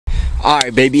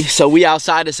Alright baby, so we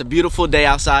outside. It's a beautiful day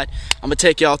outside. I'm gonna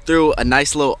take y'all through a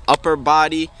nice little upper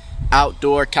body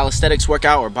outdoor calisthenics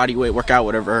workout or body weight workout,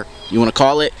 whatever you want to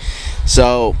call it.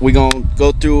 So we're gonna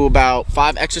go through about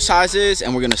 5 exercises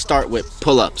and we're gonna start with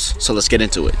pull-ups. So let's get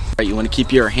into it. Alright, you want to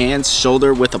keep your hands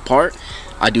shoulder width apart.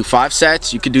 I do 5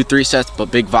 sets. You could do 3 sets,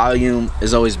 but big volume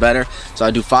is always better. So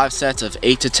I do 5 sets of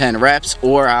 8 to 10 reps,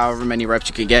 or however many reps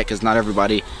you can get, because not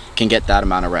everybody can get that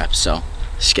amount of reps. So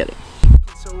let's get it.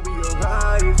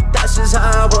 That's just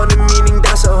how I want it, meaning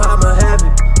that's how I'ma have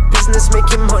it. Business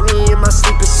making money in my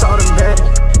sleep, it's automatic.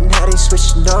 And that ain't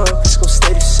switching up, it's gon'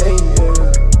 stay the same,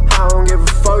 yeah. I don't give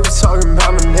a fuck, you talking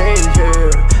about my name,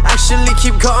 yeah. Actually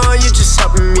keep going, you're just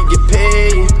helping me get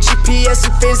paid. GPS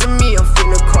and things to me, I'm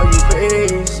finna call you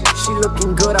Raise. She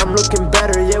looking good, I'm looking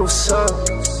better, yeah, what's up?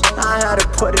 I had to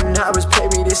put in hours,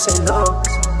 baby, this ain't love.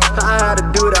 I had to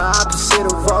do the opposite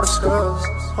of all the scrubs.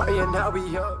 Oh yeah, now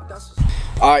we up, that's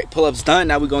Alright, pull-ups done.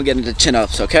 Now we're gonna get into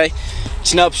chin-ups, okay?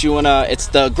 Chin-ups, you wanna,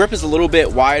 the grip is a little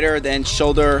bit wider than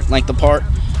shoulder length apart.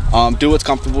 Do what's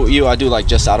comfortable with you. I do like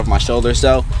just out of my shoulders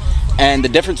though. And the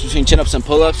difference between chin-ups and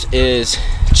pull-ups is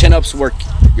chin-ups work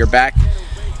your back.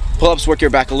 Pull-ups work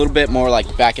your back a little bit more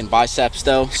like back and biceps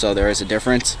though, so there is a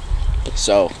difference.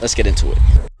 So let's get into it.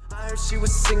 She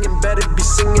was singing, better be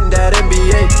singing that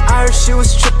NBA. I heard she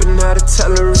was tripping, how to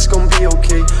tell her it's gonna be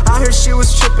okay. I heard she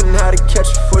was tripping, how to catch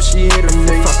before she hit her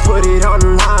face. If I put it on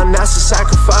the line, that's a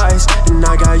sacrifice. And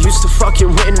I got used to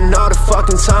fucking winning all the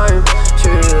fucking time.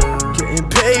 Yeah, getting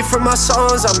paid for my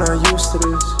songs, I'm not used to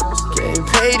this. Getting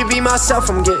paid to be myself,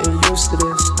 I'm getting used to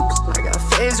this. I got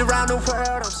fans around the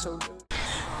world, I'm so good.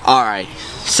 Alright,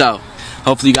 so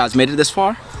hopefully you guys made it this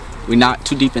far. We're not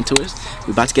too deep into it.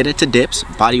 We're about to get into dips,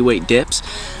 body weight dips.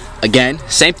 Again,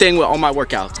 same thing with all my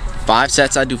workouts. 5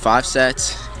 sets, I do 5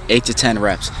 sets, 8 to 10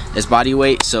 reps. It's body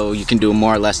weight, so you can do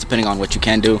more or less depending on what you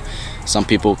can do. Some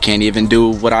people can't even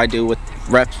do what I do with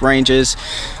rep ranges.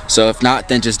 So if not,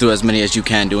 then just do as many as you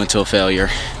can do until failure.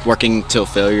 Working till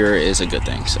failure is a good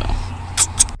thing, so.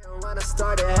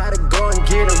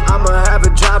 I'ma have a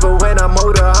driver when I'm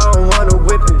older, I don't wanna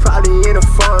whip it. Probably in a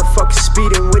foreign, fucking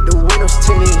speeding with the windows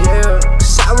tinted, yeah.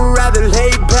 Cause I would rather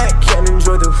lay back and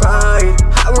enjoy the ride.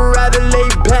 I would rather lay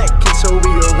back until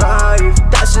we arrive.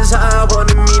 That's just how I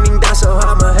want it, meaning that's how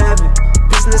I'ma have it.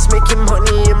 Business making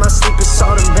money in my sleep, it's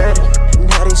automatic. And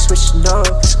that ain't switching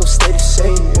up, it's gon' stay the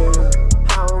same,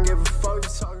 yeah. I don't give a fuck, you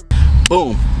talking about.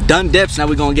 Boom, done dips. Now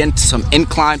we're gonna get into some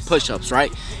incline push-ups,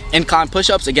 right? Incline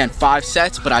push-ups, again, 5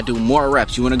 sets, but I do more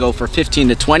reps. You want to go for 15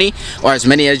 to 20 or as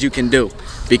many as you can do,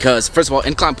 because first of all,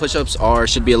 incline push-ups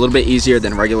should be a little bit easier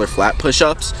than regular flat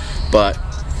push-ups. But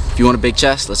if you want a big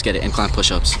chest, let's get it. Incline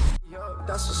push-ups.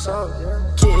 That's what's up, yeah.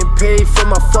 Getting paid for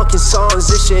my fucking songs,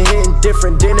 this shit hitting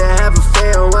different. Didn't have a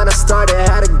fan when I started,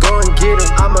 had to go and get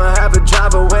it. I'ma have a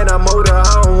driver when I'm older,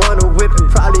 I don't wanna whip it.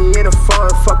 Probably in a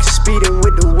foreign, fucking speeding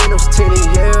with the windows tinted,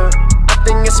 yeah. I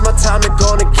think it's my time to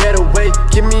go and get away.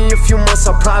 Give me a few months,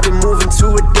 I'll probably move into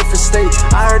a different state.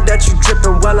 I heard that you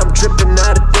dripping, well I'm dripping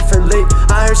at a different lake.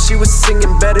 I heard she was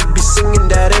singing, better be singing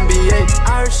that NBA.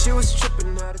 I heard she was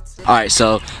tripping at a Alright,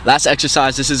 so last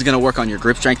exercise, this is going to work on your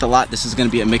grip strength a lot. This is going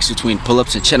to be a mix between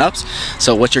pull-ups and chin-ups.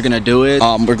 So what you're going to do is,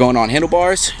 we're going on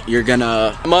handlebars. You're going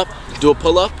to come up, do a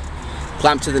pull-up,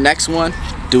 climb to the next one,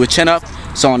 do a chin-up,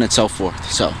 so on and so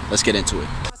forth. So let's get into it.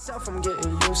 I'm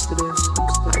getting used to this.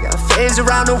 I got fans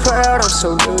around the world, I'm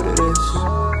so new to this.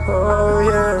 Oh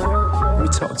yeah, let me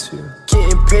talk to you.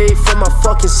 Getting paid for my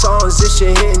fucking songs, this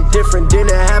shit hitting different.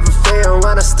 Didn't have a fan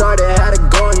when I started, had to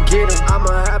go and get it.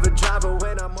 I'ma have a driver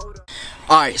when I'm older.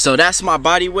 Alright, so that's my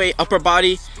body weight, upper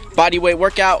body weight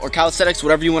workout or calisthenics,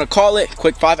 whatever you want to call it.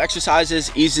 Quick 5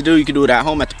 exercises, easy to do. You can do it at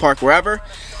home, at the park, wherever.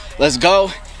 Let's go.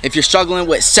 If you're struggling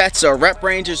with sets or rep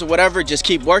ranges or whatever, just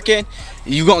keep working.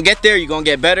 You're gonna get there, you're gonna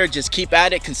get better. Just keep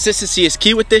at it. Consistency is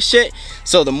key with this shit.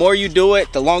 So the more you do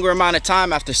it, the longer amount of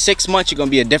time, after 6 months, you're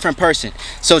gonna be a different person.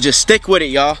 So just stick with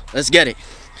it, y'all. Let's get it.